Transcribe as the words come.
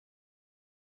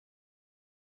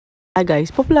Hi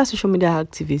guys, popular social media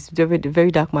activist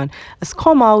Verydarkblackman has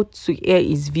come out to air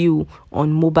his view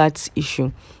on Mohbad's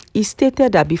issue. He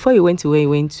stated that before he went to where he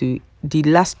went to, the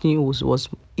last news was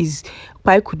his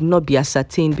wife could not be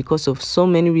ascertained because of so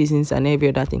many reasons and every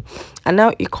other thing. And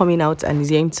now he's coming out and he's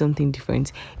hearing something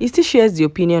different. He still shares the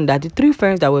opinion that the three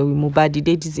friends that were with Mohbad the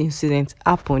day this incident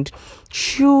happened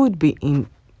should be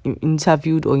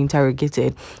interviewed or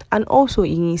interrogated, and also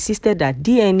he insisted that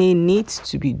DNA needs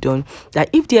to be done, that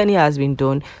if DNA has been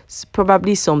done,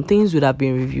 probably some things would have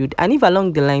been reviewed, and if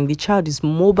along the line the child is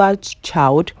Mohbad's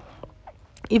child,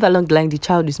 that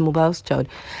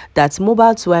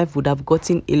Mohbad's wife would have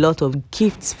gotten a lot of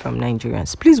gifts from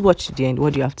Nigerians. Please watch to the end.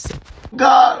 What do you have to say?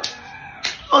 God,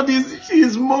 all this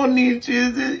is money.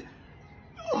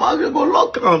 I'm going to go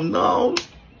lock him now.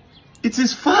 It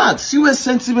is facts. You a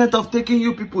sentiment of taking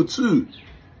you people too.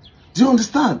 Do you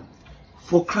understand?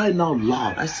 For crying out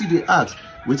loud, I see they ask,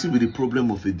 what will be the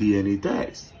problem of a DNA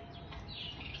test?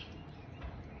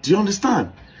 Do you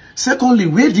understand? Secondly,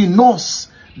 where the nurse,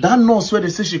 that nurse where they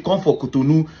say she come for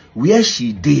Cotonou, where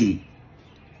she did?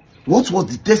 What was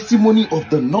the testimony of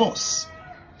the nurse?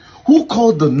 Who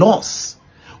called the nurse?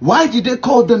 Why did they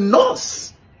call the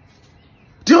nurse?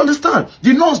 Do you understand?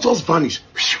 The nurse just vanished.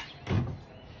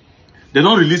 They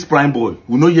don't release Prime Boy.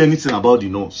 We don't hear anything about the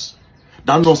nurse.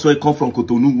 That nurse where come from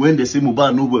Cotonou, when they say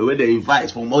Mohbad nowhere, where they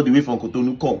invite from all the way from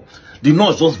Cotonou come. The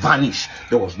nurse just vanished.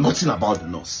 There was nothing about the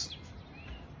nurse.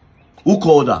 Who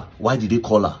called her? Why did they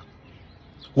call her?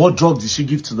 What drug did she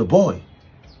give to the boy?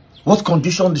 What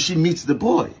condition did she meet the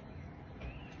boy?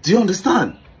 Do you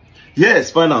understand?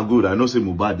 Yes, fine and good. I know say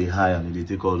Mohbad they high and they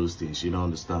take all those things. You don't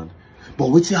understand. But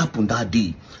what happened that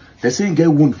day? They say he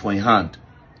get wound for his hand.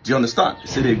 Do you understand? They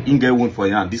say they didn't get wound for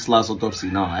your hand. This last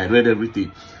autopsy now, I read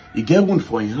everything. He get wound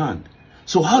for your hand.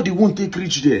 So how the wound take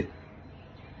reach there?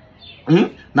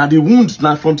 Now the wound,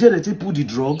 now from there they take put the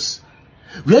drugs.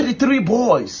 Where the three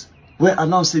boys? Where I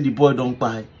now say the boy don't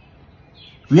buy.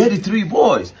 Where the three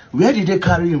boys? Where did they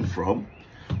carry him from?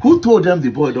 Who told them the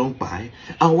boy don't buy?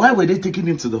 And why were they taking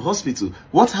him to the hospital?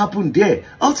 What happened there?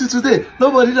 Up to today,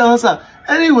 nobody did answer.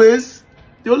 Anyways,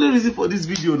 the only reason for this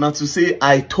video now to say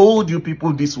I told you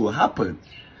people this will happen.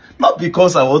 Not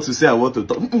because I want to say I want to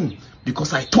talk.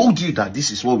 Because I told you that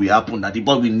this is what will happen. That the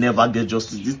boy will never get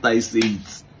justice. This time say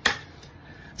it.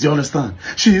 Do you understand?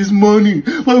 She is money.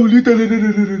 Why will you tell her? They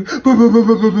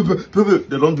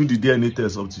don't do the DNA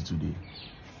test up to today.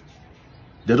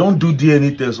 They don't do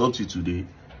DNA test up to today.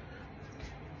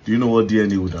 Do you know what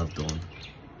DNA would have done?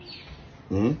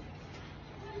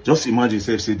 Just imagine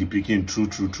yourself say the picking true.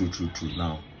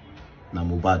 Now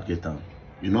Mohbad get down.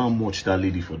 You know how much that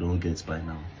lady for don't get by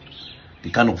now. The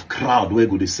kind of crowd where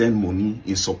go they send money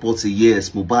in support say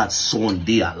yes, Mohbad's son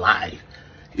they alive.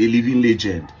 A living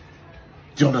legend.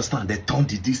 Do you understand? They turned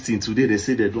this thing. Today they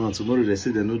say they don't, tomorrow they say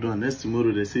they no don't, next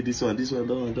tomorrow they say this one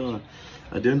don't.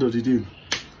 At the end of the day,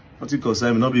 nothing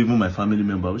concern me, not even my family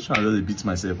member. Which one I just beat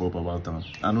myself up about that.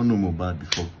 I don't know Mohbad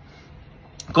before.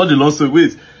 Call the law say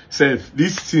wait. Self,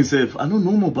 this thing self, I don't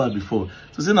know Mohbad before.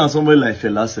 So say now somebody like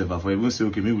fella self, I even say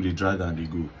okay, maybe they drag and they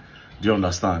go. Do you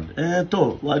understand?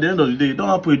 Well, at the end of the day, it don't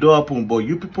happen, but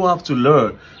you people have to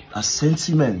learn that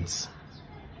sentiments.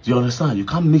 Do you understand? You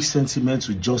can't mix sentiments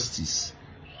with justice.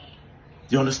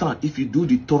 Do you understand? If you do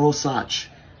the thorough search,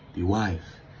 the wife,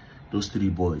 those three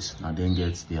boys, and then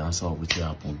get the answer of what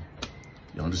happened.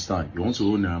 You understand? You want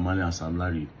to own Naramani and Sam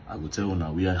Larry, I will tell you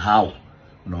now, we are how.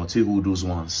 And I'll tell you those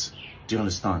ones. Do you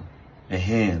understand?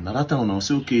 Now that time I'll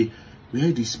say, okay,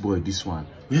 where this boy, this one,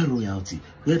 where royalty,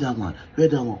 where that one,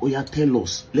 oh yeah, tell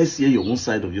us. Let's hear your own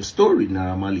side of your story,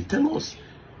 Naramali. Tell us.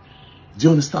 Do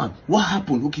you understand? What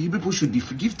happened? Okay, you people should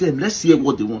forgive them. Let's hear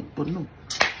what they want. But no.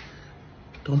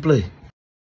 Don't play.